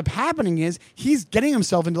what ends up happening is he's getting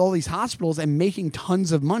himself into all these hospitals and making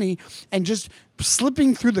tons of money and just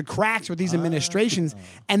slipping through the cracks with these administrations.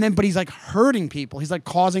 But he's like hurting people. He's like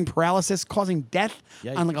causing paralysis, causing death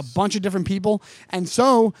on like a Yikes. bunch of different people. And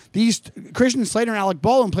so these Christian Slater and Alec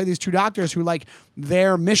Baldwin play these 2 doctors who like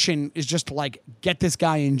their mission is just to like get this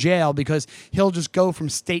guy in jail because he'll just go from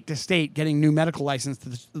state to state getting new medical license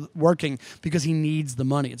to working because he needs the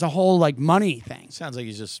money. It's a whole like money thing. Sounds like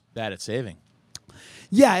he's just bad at saving.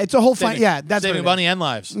 Yeah, it's a whole fun. Yeah, that's saving what it money and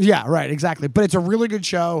lives. is. Yeah, right, exactly. But it's a really good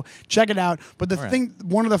show. Check it out. But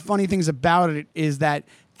one of the funny things about it is that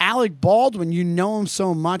Alec Baldwin, you know him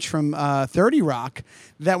so much from 30 Rock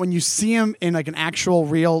that when you see him in like an actual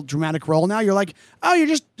real dramatic role now, you're like, oh,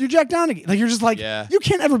 you're Jack Donaghy. Like you're just like, Yeah. you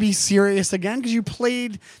can't ever be serious again because you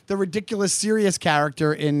played the ridiculous serious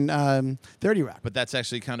character in 30 Rock. But that's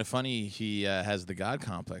actually kind of funny. He has the God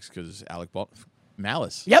complex because Alec Baldwin.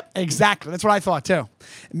 Malice. Yep, exactly. That's what I thought too.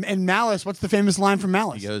 And Malice, what's the famous line from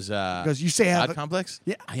Malice? He goes, you say I have God complex?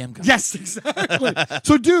 Yeah. I am God. Yes, exactly.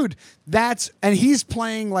 So, dude, and he's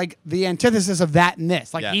playing like the antithesis of that in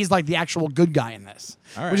this. Like he's like the actual good guy in this,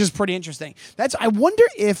 All right. which is pretty interesting. I wonder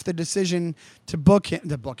if the decision to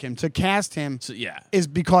cast him, yeah. is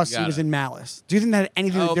because he Got was it. in Malice. Do you think that had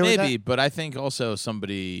anything to do with that? Maybe, but I think also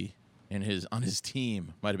somebody on his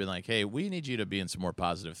team might have been like, "Hey, we need you to be in some more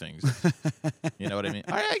positive things." You know what I mean?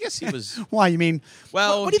 I guess he was. Why? You mean?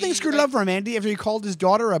 Well, what do you think screwed it up for him, Andy? After he called his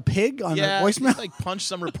daughter a pig on the voicemail, like punched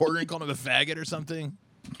some reporter and called him a faggot or something.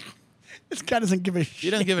 This guy doesn't give a shit. He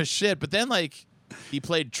doesn't give a shit. But then, like, he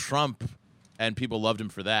played Trump, and people loved him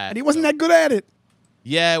for that. And he wasn't that good at it.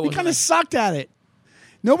 Yeah, he kind of sucked at it.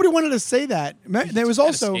 Nobody wanted to say that. There was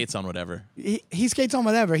also skates on whatever. He skates on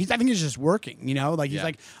whatever. I think he's just working. You know, like he's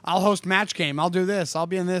like, I'll host Match Game. I'll do this. I'll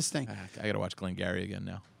be in this thing. I got to watch Glengarry again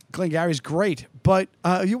now. Glengarry's great, but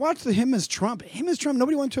you watch him as Trump.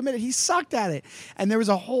 Nobody wanted to admit it. He sucked at it. And there was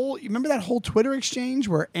you remember that whole Twitter exchange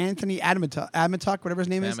where Anthony Adamatuck, whatever his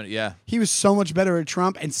name is? Yeah. He was so much better at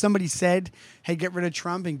Trump, and somebody said, hey, get rid of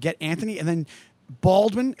Trump and get Anthony. And then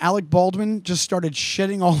Alec Baldwin just started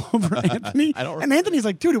shitting all over Anthony. And Anthony's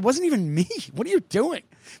like, dude, it wasn't even me. What are you doing?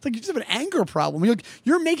 It's like you just have an anger problem.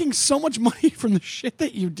 You're making so much money from the shit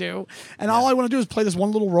that you do, and all I want to do is play this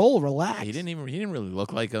one little role, relax. He didn't really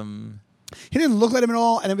look like him. He didn't look like him at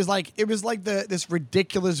all, and it was like this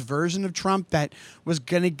ridiculous version of Trump that was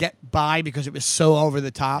gonna get by because it was so over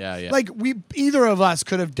the top. Yeah. Like either of us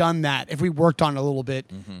could have done that if we worked on it a little bit.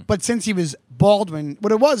 Mm-hmm. But since he was Baldwin,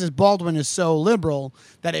 what it was is Baldwin is so liberal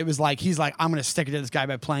that it was like he's like, I'm gonna stick it to this guy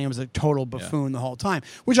by playing him as a total buffoon the whole time,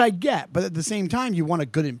 which I get. But at the same time, you want a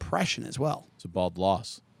good impression as well. It's a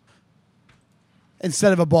Baldloss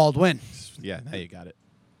instead of a Baldwin. Yeah, now you got it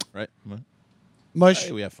right. Mush.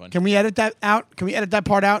 Hey, we have fun. Can we edit that out? Can we edit that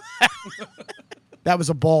part out? That was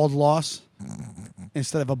a bald loss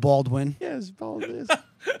instead of a bald win. Yeah, it's bald. It got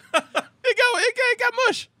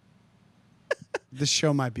mush. This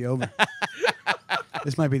show might be over.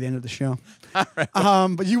 This might be the end of the show. All right.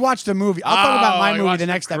 But you watched a movie. I'll talk about my movie the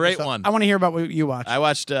next great episode. one. I want to hear about what you watched. I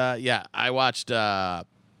watched.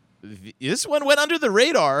 This one went under the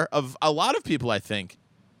radar of a lot of people. I think.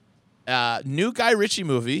 New Guy Ritchie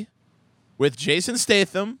movie. With Jason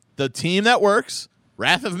Statham, The Team That Works,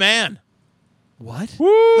 Wrath of Man. What? Woo!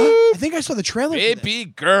 I think I saw the trailer for this. Baby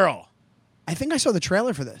girl. I think I saw the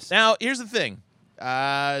trailer for this. Now, here's the thing.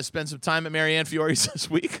 I spent some time at Marianne Fiore's this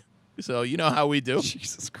week, so you know how we do.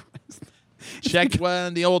 Jesus Christ. Checked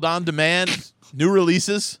when the old on-demand new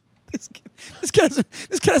releases. This kid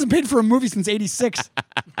hasn't paid for a movie since '86.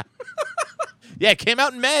 Yeah, it came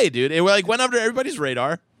out in May, dude. It went under everybody's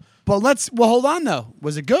radar. But hold on, though.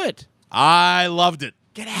 Was it good? I loved it.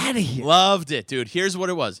 Get out of here. Loved it, dude. Here's what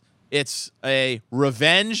it was. It's a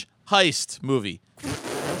revenge heist movie.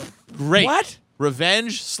 Great. What?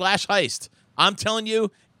 Revenge / heist. I'm telling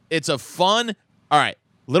you, it's a fun. All right,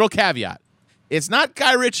 little caveat. It's not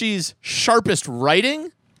Guy Ritchie's sharpest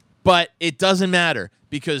writing, but it doesn't matter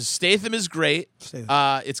because Statham is great.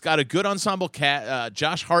 It's got a good ensemble cast.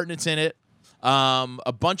 Josh Hartnett's in it.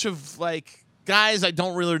 A bunch of guys I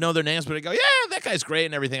don't really know their names, but I go, yeah, that guy's great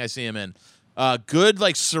and everything I see him in. Good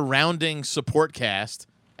surrounding support cast,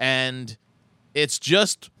 and it's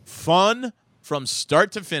just fun from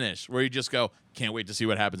start to finish. Where you just go, can't wait to see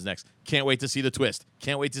what happens next. Can't wait to see the twist.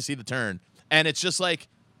 Can't wait to see the turn. And it's just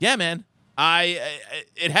yeah, man.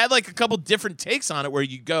 It had a couple different takes on it where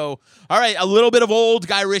you go, all right, a little bit of old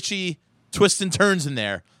Guy Ritchie twists and turns in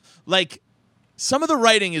there. Some of the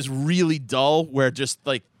writing is really dull, where just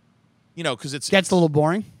because it gets a little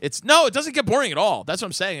boring. It doesn't get boring at all. That's what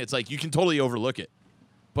I'm saying. It's you can totally overlook it.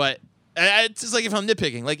 But it's just if I'm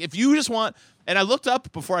nitpicking, if you just want, and I looked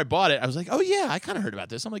up before I bought it, I was like, oh yeah, I kind of heard about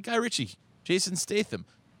this. I'm like, Guy Ritchie, Jason Statham,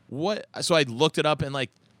 what? So I looked it up, and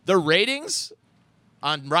the ratings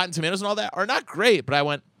on Rotten Tomatoes and all that are not great. But I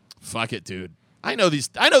went, fuck it, dude. I know this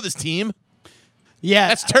team. Yeah,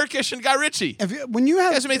 that's Turkish and Guy Ritchie. When you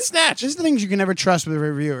have guys made Snatch, this is the things you can never trust with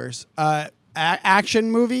reviewers.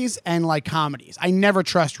 Action movies and comedies. I never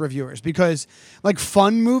trust reviewers because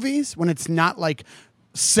fun movies, when it's not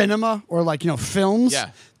cinema or films,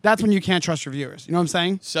 that's when you can't trust reviewers. You know what I'm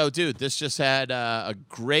saying? So, dude, this just had a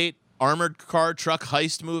great armored car truck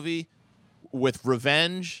heist movie with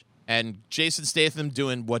revenge and Jason Statham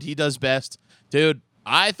doing what he does best. Dude,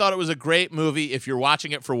 I thought it was a great movie if you're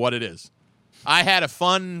watching it for what it is. I had a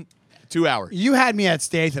fun 2 hours. You had me at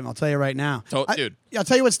Statham, I'll tell you right now. Dude. I'll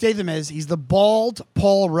tell you what Statham is. He's the bald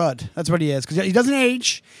Paul Rudd. That's what he is. Because he doesn't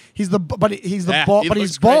age. He's bald, but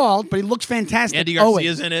he's bald, but he looks fantastic. Andy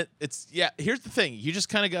Garcia's in it. Here's the thing. You just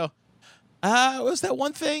kind of go, what was that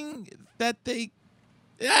one thing that they...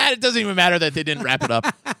 it doesn't even matter that they didn't wrap it up.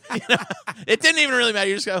 It didn't even really matter.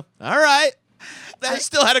 You just go, all right. I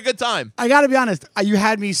still had a good time. I got to be honest. You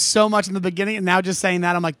had me so much in the beginning, and now just saying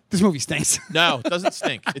that, I'm like, this movie stinks. No, it doesn't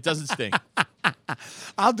stink. It doesn't stink.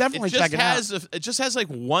 I'll definitely check it out. It just has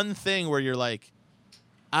one thing where you're like,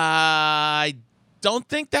 I don't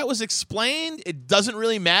think that was explained. It doesn't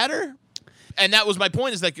really matter. And that was my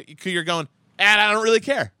point, is that you're going, and I don't really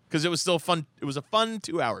care, because it was still fun. It was a fun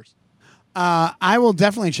 2 hours. I will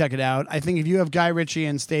definitely check it out. I think if you have Guy Ritchie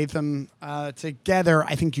and Statham together,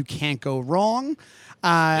 I think you can't go wrong.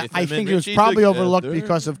 I think it was probably overlooked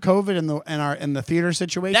because of COVID and the theater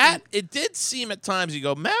situation. That it did seem at times you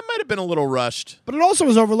go, man, might have been a little rushed. But it also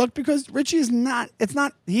was overlooked because Ritchie is not. It's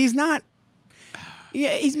not. He's not.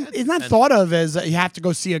 Yeah, he's not thought of as you have to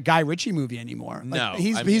go see a Guy Ritchie movie anymore. No,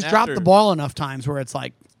 he's dropped the ball enough times where it's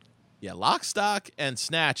like. Yeah, Lock, Stock, and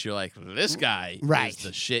Snatch, you're like, this guy right. is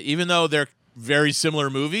the shit. Even though they're very similar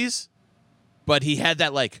movies, but he had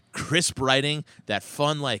that, like, crisp writing, that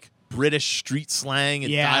fun, like, British street slang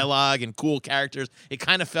and dialogue and cool characters. It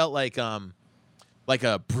kind of felt like a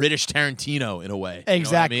British Tarantino in a way.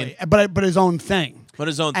 Exactly. You know what I mean? But his own thing.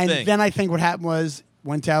 And then I think what happened was,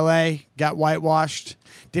 went to L.A., got whitewashed,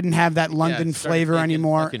 didn't have that London flavor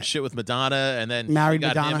anymore. Fucking shit with Madonna, and then married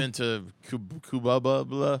got Madonna. him into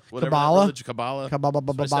Kabbalah, whatever. Kabbalah.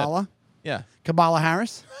 Kabbalah. Yeah. Kabbalah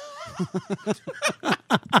Harris. Kabbalah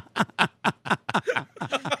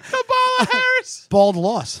Harris.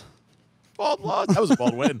 Baldloss. Baldloss. That was a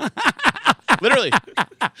bald win. Literally.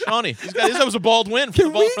 Shawnee. That was a bald win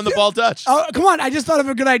from the Bald Dutch. Oh, come on. I just thought of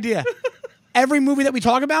a good idea. Every movie that we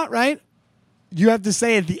talk about, right? You have to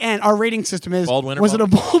say at the end, our rating system is, was it a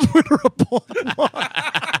Baldwin or a Baldloss?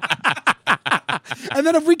 And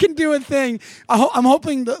then if we can do a thing, I'm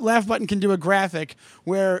hoping the Laugh Button can do a graphic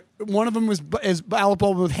where one of them is Alec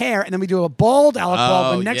Baldwin with hair, and then we do a bald Alec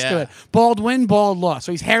Baldwin next to it. Baldwin, Baldloss.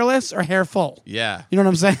 So he's hairless or hair full. Yeah. You know what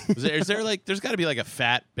I'm saying? Is there like, there's got to be like a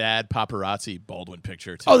fat, bad paparazzi Baldwin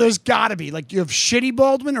picture, too. Oh, there's got to be. Like, you have shitty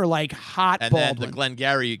Baldwin or like hot Baldwin. And then the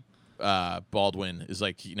Glengarry Baldwin is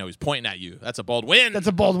like, he's pointing at you. That's a Baldwin. That's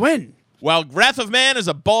a Baldwin. Well, Wrath of Man is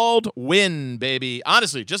a bald win, baby.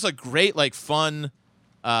 Honestly, just a great, like, fun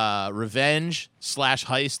revenge /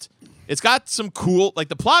 heist. It's got some cool, like,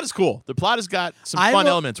 the plot is cool. The plot has got some fun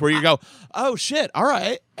elements where you go, oh, shit, all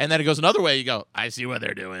right. And then it goes another way. You go, I see what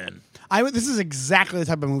they're doing. This is exactly the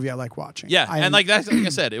type of movie I like watching. Yeah, and like I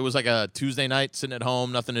said, it was like a Tuesday night, sitting at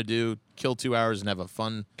home, nothing to do, kill 2 hours and have a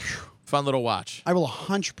fun little watch. I will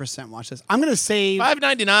 100% watch this. I'm going to save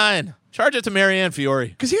 $5.99. Charge it to Marianne Fiore.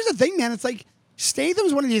 Because here's the thing, man. It's like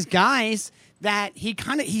Statham's one of these guys that he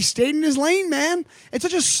stayed in his lane, man. It's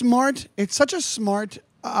such a smart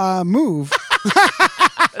move.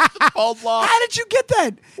 Baldloss. How did you get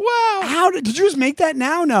that? Wow. Did you just make that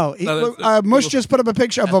now? No. Mush just put up a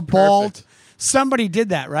picture of a bald. Perfect. Somebody did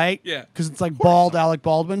that, right? Yeah. Because it's like bald Alec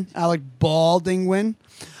Baldwin. Alec Baldwin.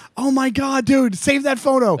 Oh my God, dude! Save that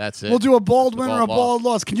photo. That's it. We'll do a Baldwin or a Bald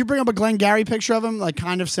Baldloss. Can you bring up a Glengarry picture of him, like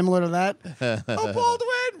kind of similar to that? Oh,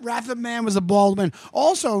 Baldwin. Wrath of Man was a Baldwin.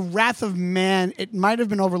 Also, Wrath of Man. It might have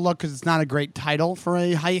been overlooked because it's not a great title for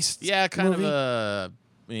a heist. Yeah, kind movie. of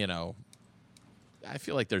I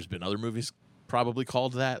feel like there's been other movies probably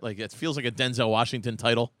called that. Like it feels like a Denzel Washington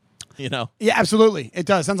title. Yeah, absolutely. It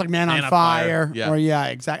does. Sounds like Man on Fire. Yeah. Or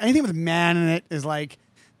exactly. Anything with man in it is like,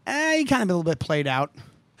 you kind of a little bit played out.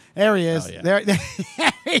 There he is. Oh, yeah. There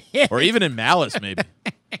he is. Or even in Malice, maybe.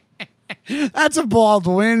 That's a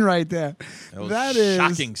Baldwin right there. That is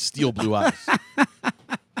shocking steel blue eyes.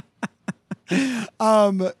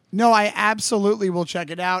 No, I absolutely will check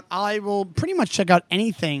it out. I will pretty much check out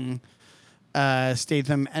anything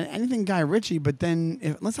Statham and anything Guy Ritchie, but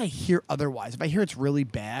then unless I hear otherwise, if I hear it's really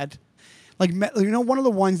bad, like one of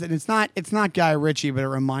the ones that it's not Guy Ritchie, but it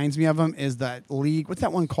reminds me of him is that League. What's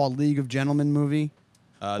that one called? League of Gentlemen movie.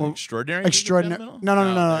 The Extraordinary.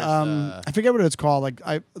 No. I forget what it's called.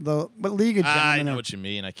 But League of Gentlemen. I know what you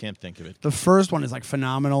mean. I can't think of it. The first one is like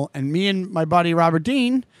phenomenal, and me and my buddy Robert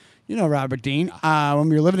Dean, Robert Dean, when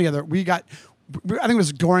we were living together, I think it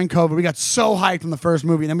was during COVID. We got so hyped from the first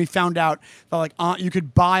movie, and then we found out that you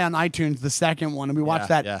could buy on iTunes the second one, and we watched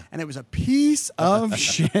that, and it was a piece of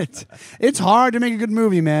shit. It's hard to make a good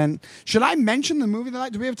movie, man. Should I mention the movie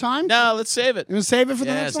do we have time? No, let's save it. You want to save it for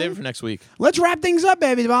the next one? Yeah, save it for next week. Let's wrap things up,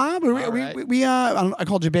 baby Bob. I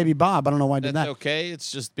called you Baby Bob. I don't know why I did that. That's okay. It's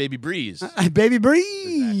just Baby Breeze. Baby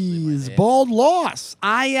Breeze. Baldloss.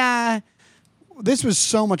 This was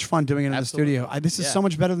so much fun doing it in the studio. This is so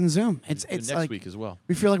much better than Zoom. It's next like week as well.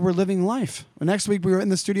 We feel like we're living life. Next week we were in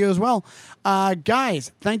the studio as well.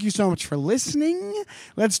 Guys, thank you so much for listening.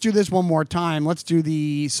 Let's do this one more time. Let's do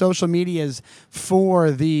the social medias for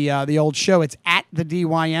the old show. It's at the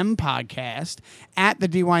DYM Podcast. At the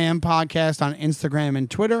DYM Podcast on Instagram and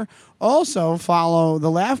Twitter. Also, follow The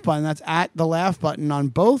Laugh Button. That's at The Laugh Button on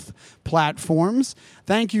both platforms.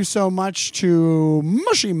 Thank you so much to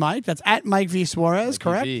Mushy Mike. That's at Mike V. Suarez,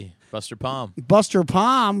 correct? Buster Palm. Buster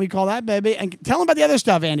Palm, we call that, baby. And tell them about the other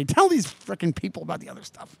stuff, Andy. Tell these freaking people about the other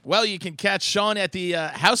stuff. Well, you can catch Sean at the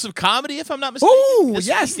House of Comedy, if I'm not mistaken. Oh, this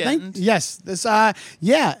yes. weekend. This,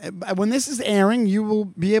 when this is airing, you will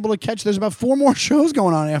be able to catch, there's about 4 more shows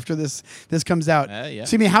going on after this comes out. Yeah.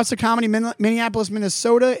 See me, House of Comedy, Minneapolis,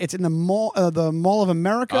 Minnesota. It's in the Mall of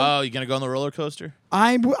America. Oh, you going to go on the roller coaster?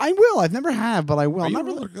 I will. I've never have, but I will. I'm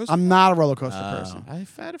not a roller coaster person.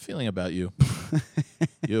 I've had a feeling about you.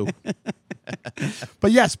 You.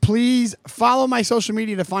 But yes, please follow my social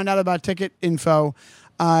media to find out about ticket info.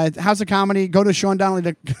 House of Comedy, go to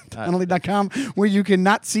SeanDonnelly.com where you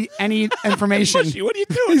cannot see any information. Mushy, what are you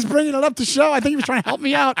doing? He's bringing it up to show. I think he was trying to help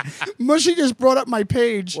me out. Mushy just brought up my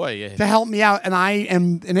page to help me out, and I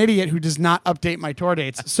am an idiot who does not update my tour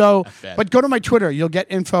dates. So, but go to my Twitter. You'll get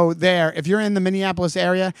info there. If you're in the Minneapolis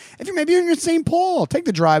area, maybe you're in St. Paul, take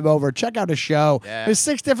the drive over. Check out a show. Yeah. There's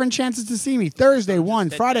 6 different chances to see me. Thursday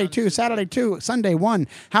 1, Friday 2, Saturday 2, Sunday 1.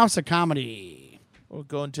 House of Comedy. We're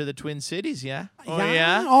going to the Twin Cities, yeah? Oh,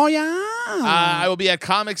 yeah? I will be at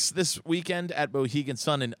Comics this weekend at Mohegan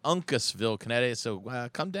Sun in Uncasville, Connecticut. So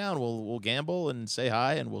come down. We'll gamble and say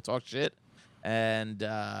hi, and we'll talk shit. And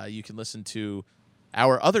you can listen to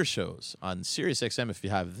our other shows on SiriusXM if you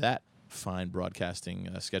have that fine broadcasting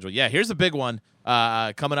schedule. Yeah, here's a big one.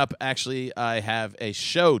 Coming up, actually, I have a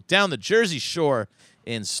show down the Jersey Shore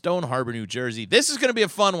in Stone Harbor, New Jersey. This is going to be a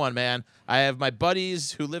fun one, man. I have my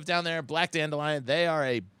buddies who live down there, Black Dandelion. They are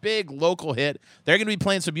a big local hit. They're going to be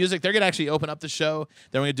playing some music. They're going to actually open up the show.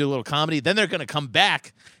 Then we're going to do a little comedy. Then they're going to come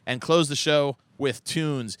back and close the show with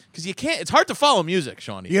tunes. Because you can't, it's hard to follow music,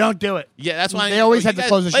 Shawnee. You don't do it. Yeah, that's why they always have to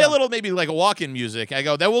close the show. Play a little, maybe like a walk-in music. I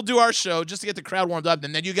go, then we'll do our show just to get the crowd warmed up,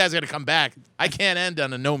 and then you guys got to come back. I can't end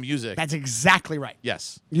on a no music. That's exactly right.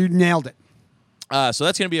 Yes. You nailed it. So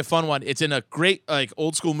that's going to be a fun one. It's in a great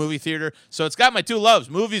old school movie theater. So it's got my 2 loves,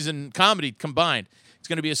 movies and comedy combined. It's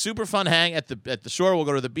going to be a super fun hang at the shore. We'll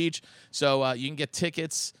go to the beach. So you can get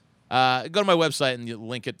tickets. Go to my website and you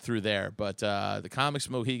link it through there. But the Comics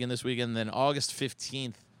Mohegan this weekend. Then August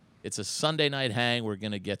 15th, it's a Sunday night hang. We're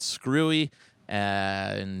going to get screwy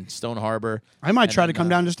in Stone Harbor. I might try to come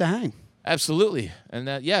down just to hang. Absolutely.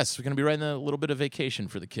 And yes, we're going to be writing a little bit of vacation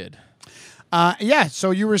for the kid.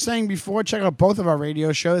 So you were saying before, check out both of our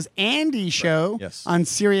radio shows. Andy's show on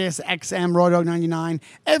Sirius XM, Raw Dog 99,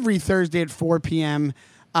 every Thursday at 4 p.m.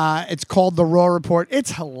 It's called The Raw Report.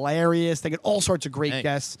 It's hilarious. They get all sorts of great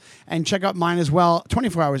guests. And check out mine as well,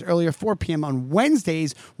 24 hours earlier, 4 p.m. on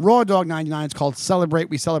Wednesdays, Raw Dog 99. It's called Celebrate.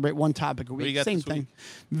 We celebrate one topic a week. Same thing.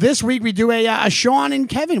 This week we do a Sean and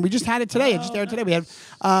Kevin. We just had it today. It just aired today. We had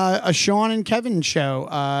a Sean and Kevin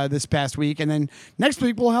show this past week. And then next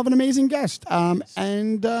week we'll have an amazing guest.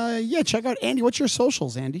 Check out Andy. What's your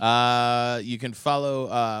socials, Andy? You can follow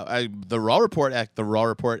The Raw Report at The Raw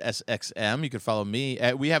Report SXM. You can follow me.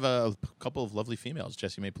 We have a couple of lovely females,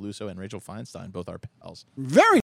 Jessie May Peluso and Rachel Feinstein, both our pals. Very